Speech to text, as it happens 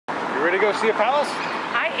You ready to go see a palace?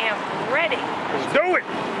 I am ready. Let's do it!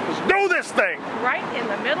 Let's do this thing! Right in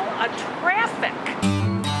the middle of traffic.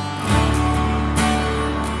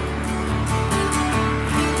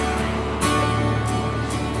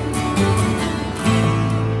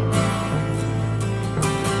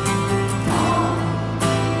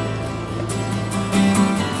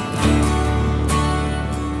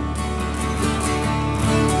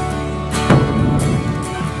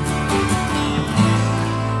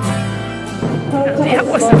 That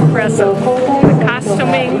was impressive. The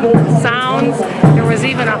costuming, the sounds, there was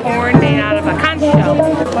even a horn made out of a conch shell.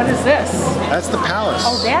 What is this? That's the palace.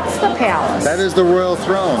 Oh, that's the palace. That is the royal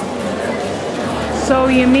throne. So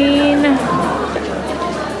you mean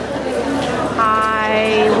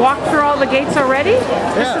I walked through all the gates already?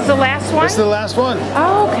 Yeah. This is the last one? This is the last one.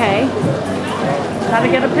 Oh, okay. Gotta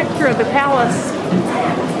get a picture of the palace.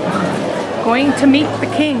 Going to meet the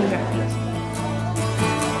king.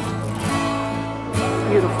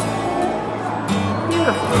 Beautiful.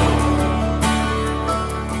 Beautiful.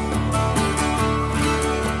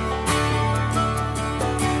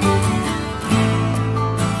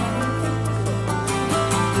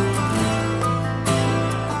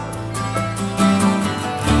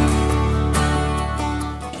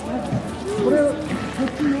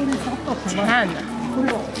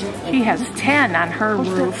 She has 10 on her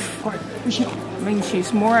roof. I mean,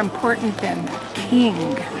 she's more important than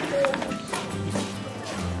king.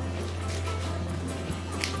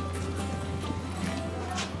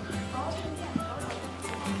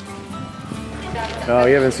 Oh,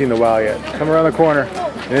 you haven't seen the wow yet. Come around the corner,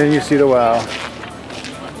 and then you see the wow.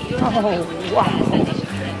 Oh, wow.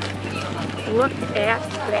 Look at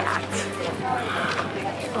that.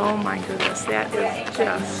 Oh my goodness, that is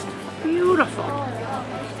just beautiful.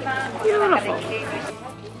 Beautiful.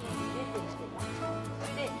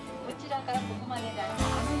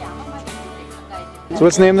 So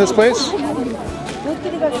what's the name of this place?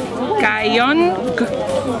 Gyeongbok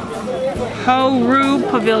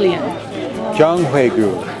Pavilion.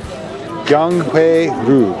 Gyeongbok.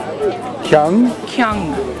 Gyeongbok.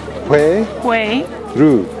 Gyeongbok.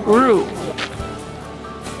 Ru.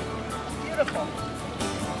 Beautiful.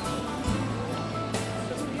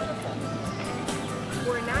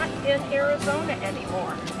 We're not in Arizona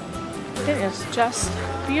anymore. It is just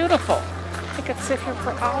beautiful. I could sit here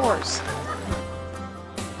for hours.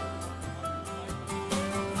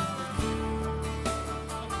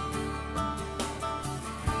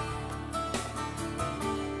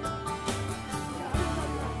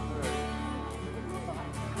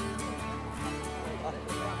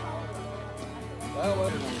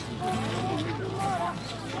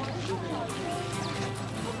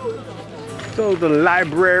 So the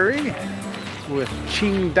library with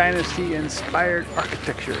Qing Dynasty inspired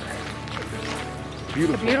architecture.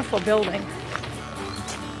 Beautiful. A beautiful building.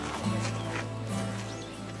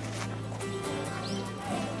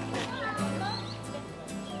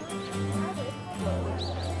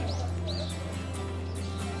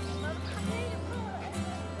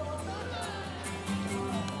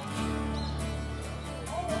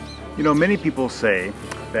 You know, many people say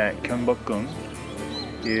that Gyeongbok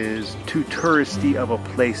is too touristy of a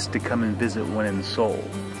place to come and visit when in Seoul.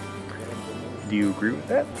 Do you agree with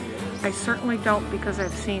that? I certainly don't, because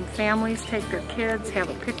I've seen families take their kids, have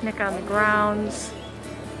a picnic on the grounds.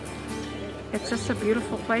 It's just a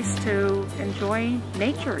beautiful place to enjoy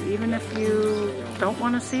nature, even if you don't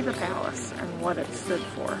want to see the palace and what it stood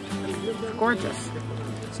for. It's gorgeous.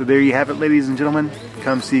 So there you have it, ladies and gentlemen.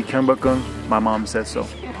 Come see Gyeongbok. My mom says so.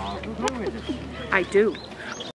 I do.